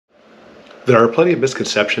There are plenty of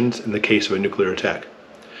misconceptions in the case of a nuclear attack.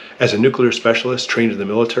 As a nuclear specialist trained in the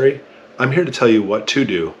military, I'm here to tell you what to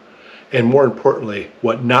do, and more importantly,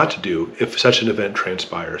 what not to do if such an event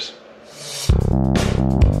transpires.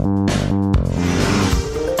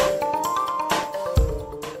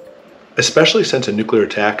 Especially since a nuclear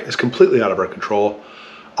attack is completely out of our control,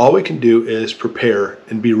 all we can do is prepare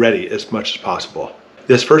and be ready as much as possible.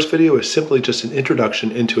 This first video is simply just an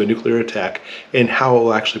introduction into a nuclear attack and how it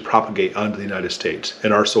will actually propagate onto the United States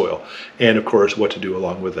and our soil, and of course what to do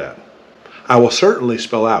along with that. I will certainly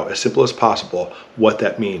spell out as simple as possible what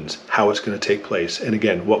that means, how it's going to take place, and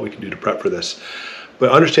again, what we can do to prep for this.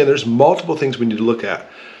 But understand there's multiple things we need to look at.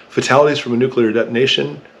 Fatalities from a nuclear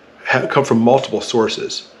detonation come from multiple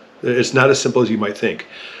sources. It's not as simple as you might think.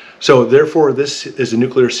 So therefore, this is a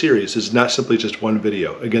nuclear series. It's not simply just one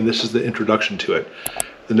video. Again, this is the introduction to it.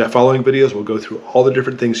 The following videos will go through all the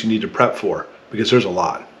different things you need to prep for, because there's a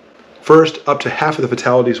lot. First, up to half of the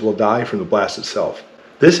fatalities will die from the blast itself.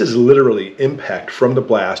 This is literally impact from the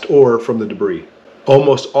blast or from the debris.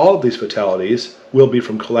 Almost all of these fatalities will be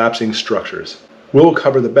from collapsing structures. We'll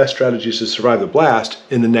cover the best strategies to survive the blast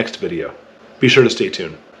in the next video. Be sure to stay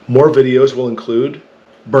tuned. More videos will include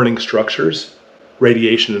burning structures,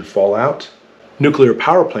 radiation and fallout, nuclear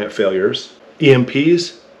power plant failures,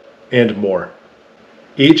 EMPs, and more.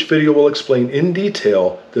 Each video will explain in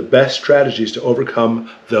detail the best strategies to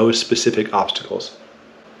overcome those specific obstacles.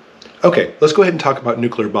 Okay, let's go ahead and talk about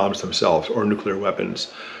nuclear bombs themselves, or nuclear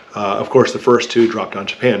weapons. Of course, the first two dropped on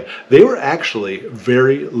Japan. They were actually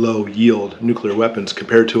very low yield nuclear weapons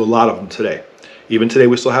compared to a lot of them today. Even today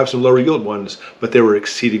we still have some lower yield ones, but they were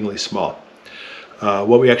exceedingly small.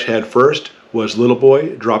 What we actually had first was Little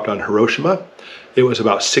Boy, dropped on Hiroshima. It was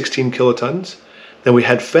about 16 kilotons. Then we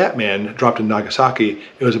had Fat Man, dropped in Nagasaki.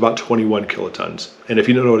 It was about 21 kilotons. And if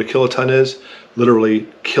you don't know what a kiloton is, literally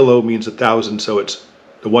kilo means 1,000, so it's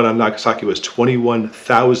the one on Nagasaki was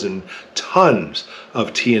 21,000 tons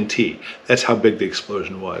of TNT. That's how big the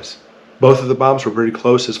explosion was. Both of the bombs were pretty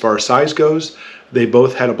close as far as size goes. They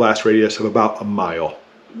both had a blast radius of about a mile.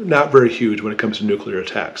 Not very huge when it comes to nuclear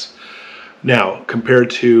attacks. Now, compared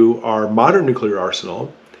to our modern nuclear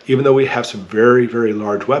arsenal, even though we have some very, very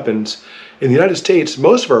large weapons, in the United States,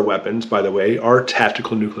 most of our weapons, by the way, are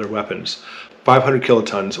tactical nuclear weapons, 500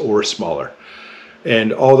 kilotons or smaller.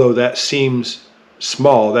 And although that seems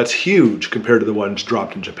small, that's huge compared to the ones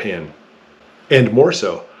dropped in Japan. And more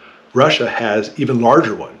so, Russia has even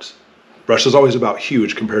larger ones. Russia's always about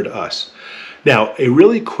huge compared to us. Now, a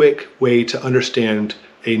really quick way to understand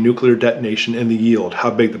a nuclear detonation and the yield,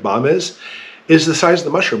 how big the bomb is the size of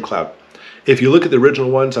the mushroom cloud. If you look at the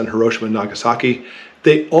original ones on Hiroshima and Nagasaki,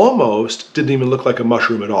 they almost didn't even look like a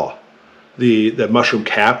mushroom at all. The mushroom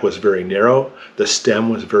cap was very narrow, the stem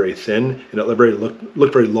was very thin, and it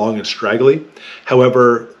looked very long and straggly.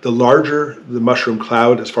 However, the larger the mushroom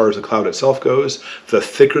cloud, as far as the cloud itself goes, the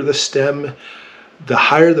thicker the stem, the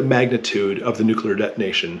higher the magnitude of the nuclear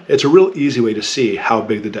detonation. It's a real easy way to see how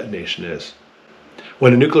big the detonation is.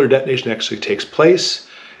 When a nuclear detonation actually takes place,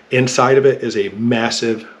 inside of it is a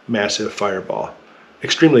massive, massive fireball.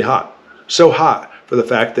 Extremely hot. So hot for the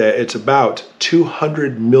fact that it's about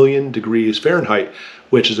 200 million degrees Fahrenheit,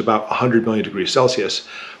 which is about 100 million degrees Celsius,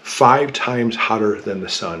 5 times hotter than the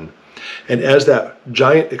sun. And as that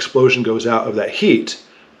giant explosion goes out of that heat,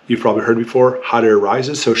 you've probably heard before, hot air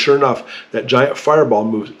rises. So sure enough, that giant fireball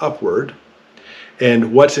moves upward.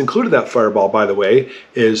 And what's included in that fireball, by the way,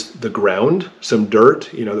 is the ground, some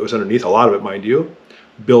dirt, that was underneath, a lot of it, mind you,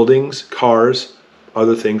 buildings, cars,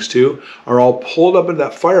 other things too, are all pulled up into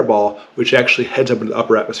that fireball, which actually heads up into the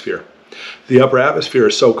upper atmosphere. The upper atmosphere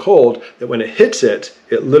is so cold that when it hits it,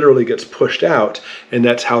 it literally gets pushed out, and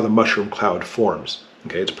that's how the mushroom cloud forms.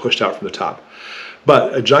 Okay, it's pushed out from the top.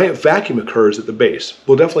 But a giant vacuum occurs at the base.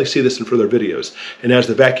 We'll definitely see this in further videos. And as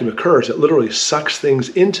the vacuum occurs, it literally sucks things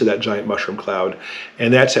into that giant mushroom cloud.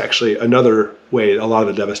 And that's actually another way a lot of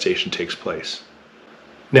the devastation takes place.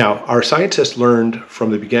 Now, our scientists learned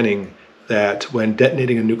from the beginning that when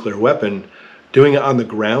detonating a nuclear weapon, doing it on the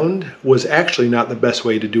ground was actually not the best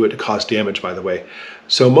way to do it to cause damage, by the way.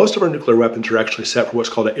 So most of our nuclear weapons are actually set for what's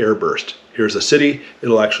called an air burst. Here's a city,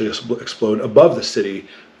 it'll actually explode above the city,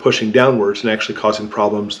 pushing downwards and actually causing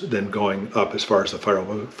problems then going up as far as the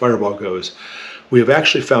fireball goes. We have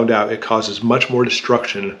actually found out it causes much more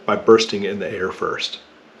destruction by bursting in the air first.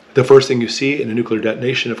 The first thing you see in a nuclear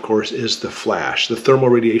detonation, of course, is the flash, the thermal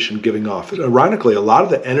radiation giving off. Ironically, a lot of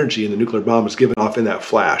the energy in the nuclear bomb is given off in that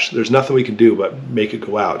flash. There's nothing we can do but make it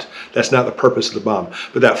go out. That's not the purpose of the bomb.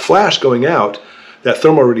 But that flash going out, that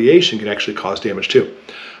thermal radiation can actually cause damage too.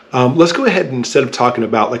 Let's go ahead and instead of talking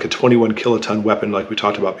about like a 21 kiloton weapon like we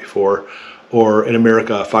talked about before, or in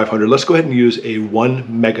America 500, let's go ahead and use a 1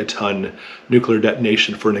 megaton nuclear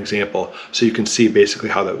detonation for an example, so you can see basically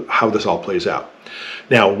how this all plays out.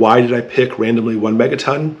 Now, why did I pick randomly 1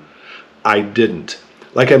 megaton? I didn't.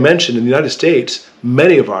 Like I mentioned, in the United States,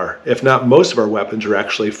 many of our, if not most of our weapons are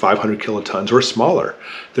actually 500 kilotons or smaller.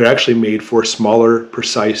 They're actually made for smaller,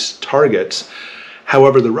 precise targets.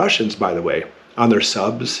 However, the Russians, by the way, on their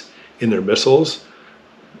subs, in their missiles,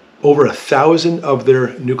 over 1,000 of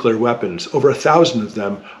their nuclear weapons, over 1,000 of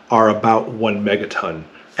them are about 1 megaton.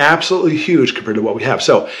 Absolutely huge compared to what we have.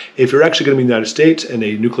 So if you're actually going to be in the United States and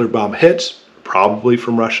a nuclear bomb hits, probably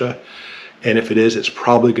from Russia, and if it is, it's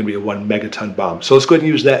probably going to be a 1 megaton bomb. So let's go ahead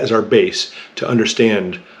and use that as our base to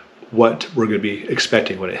understand what we're going to be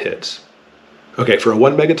expecting when it hits. Okay, for a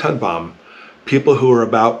 1 megaton bomb, people who are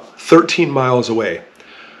about 13 miles away,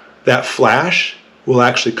 that flash will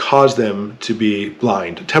actually cause them to be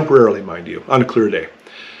blind, temporarily, mind you, on a clear day.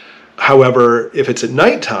 However, if it's at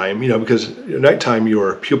nighttime, because at nighttime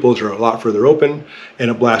your pupils are a lot further open and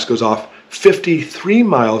a blast goes off 53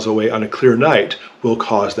 miles away on a clear night, will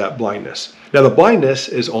cause that blindness. Now, the blindness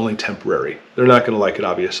is only temporary. They're not going to like it,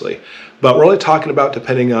 obviously. But we're only talking about,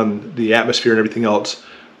 depending on the atmosphere and everything else,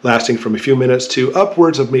 lasting from a few minutes to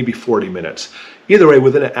upwards of maybe 40 minutes. Either way,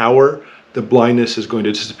 within an hour, the blindness is going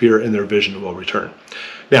to disappear and their vision will return.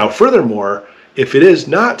 Now, furthermore, if it is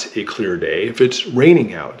not a clear day, if it's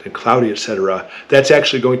raining out and cloudy, etc., that's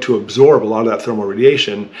actually going to absorb a lot of that thermal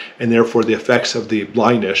radiation, and therefore the effects of the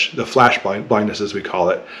blindness, the flash blindness as we call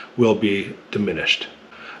it, will be diminished.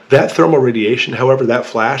 That thermal radiation, however, that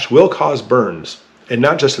flash will cause burns, and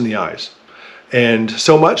not just in the eyes. And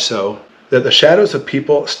so much so that the shadows of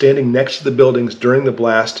people standing next to the buildings during the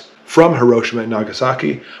blast from Hiroshima and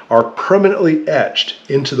Nagasaki are permanently etched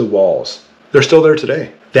into the walls. They're still there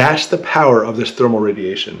today. That's the power of this thermal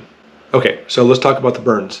radiation. Okay, so let's talk about the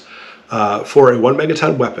burns. For a 1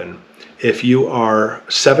 megaton weapon, if you are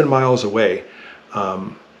 7 miles away,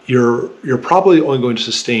 you're probably only going to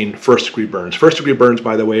sustain first-degree burns. First-degree burns,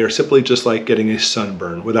 by the way, are simply just like getting a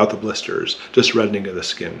sunburn without the blisters, just reddening of the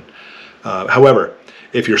skin. However,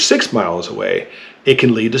 if you're 6 miles away, it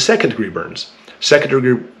can lead to second-degree burns.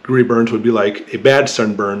 Second-degree burns would be like a bad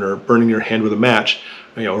sunburn or burning your hand with a match,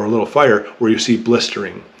 or a little fire, where you see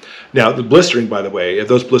blistering. Now, the blistering, by the way, if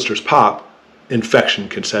those blisters pop, infection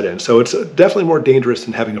can set in. So it's definitely more dangerous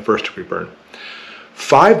than having a first-degree burn.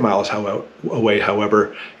 5 miles away,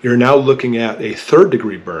 however, you're now looking at a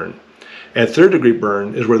third-degree burn. And third-degree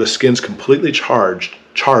burn is where the skin's completely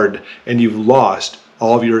charred, and you've lost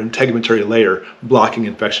all of your integumentary layer, blocking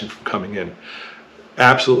infection from coming in.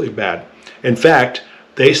 Absolutely bad. In fact,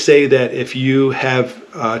 they say that if you have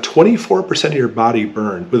 24% of your body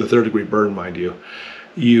burned, with a third-degree burn, mind you,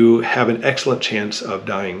 you have an excellent chance of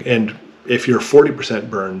dying. And if you're 40%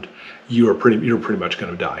 burned, you're pretty much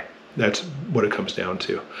going to die. That's what it comes down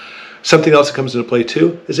to. Something else that comes into play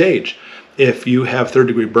too is age. If you have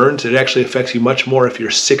third-degree burns, it actually affects you much more if you're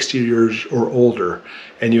 60 years or older,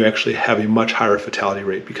 and you actually have a much higher fatality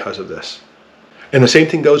rate because of this. And the same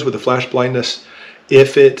thing goes with the flash blindness.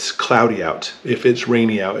 If it's cloudy out, if it's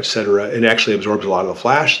rainy out, etc., it actually absorbs a lot of the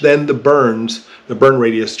flash, then the burn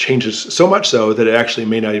radius changes so much so that it actually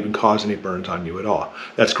may not even cause any burns on you at all.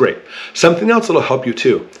 That's great. Something else that'll help you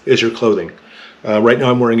too is your clothing. Right now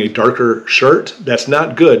I'm wearing a darker shirt. That's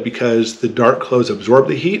not good because the dark clothes absorb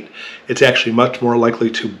the heat. It's actually much more likely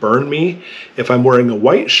to burn me. If I'm wearing a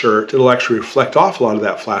white shirt, it'll actually reflect off a lot of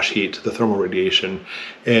that flash heat, the thermal radiation,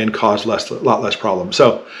 and cause a lot less problems.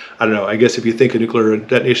 So, I don't know, I guess if you think a nuclear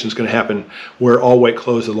detonation is going to happen, wear all white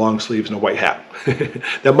clothes with long sleeves and a white hat.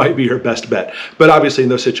 That might be your best bet. But obviously in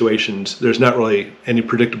those situations, there's not really any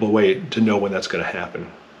predictable way to know when that's going to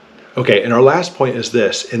happen. Okay, and our last point is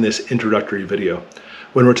this in this introductory video.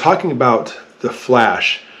 When we're talking about the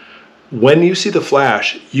flash, when you see the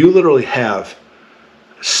flash, you literally have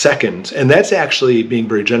seconds, and that's actually being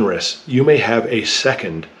very generous. You may have a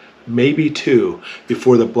second, maybe two,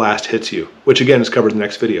 before the blast hits you, which again is covered in the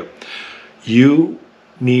next video. You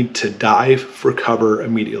need to dive for cover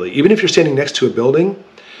immediately. Even if you're standing next to a building,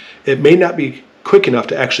 it may not be quick enough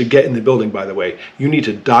to actually get in the building, by the way. You need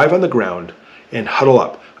to dive on the ground and huddle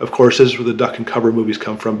up. Of course, this is where the duck and cover movies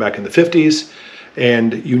come from back in the 50s,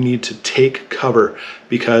 and you need to take cover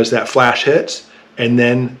because that flash hits, and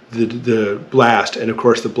then the blast, and of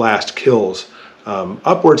course the blast kills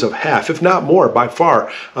upwards of half, if not more, by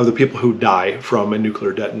far, of the people who die from a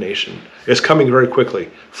nuclear detonation. It's coming very quickly.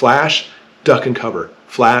 Flash, duck and cover.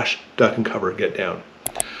 Flash, duck and cover, get down.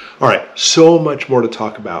 All right, so much more to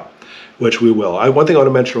talk about, which we will. One thing I want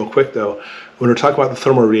to mention real quick though, when we're talking about the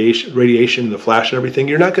thermal radiation and the flash and everything,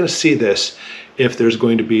 you're not going to see this if there's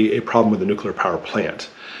going to be a problem with a nuclear power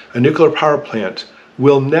plant. A nuclear power plant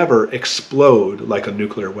will never explode like a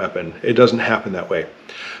nuclear weapon. It doesn't happen that way.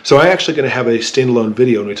 So I'm actually going to have a standalone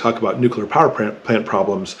video when we talk about nuclear power plant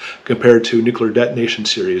problems compared to nuclear detonation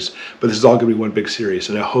series, but this is all going to be one big series,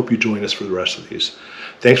 and I hope you join us for the rest of these.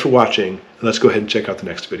 Thanks for watching, and let's go ahead and check out the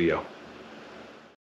next video.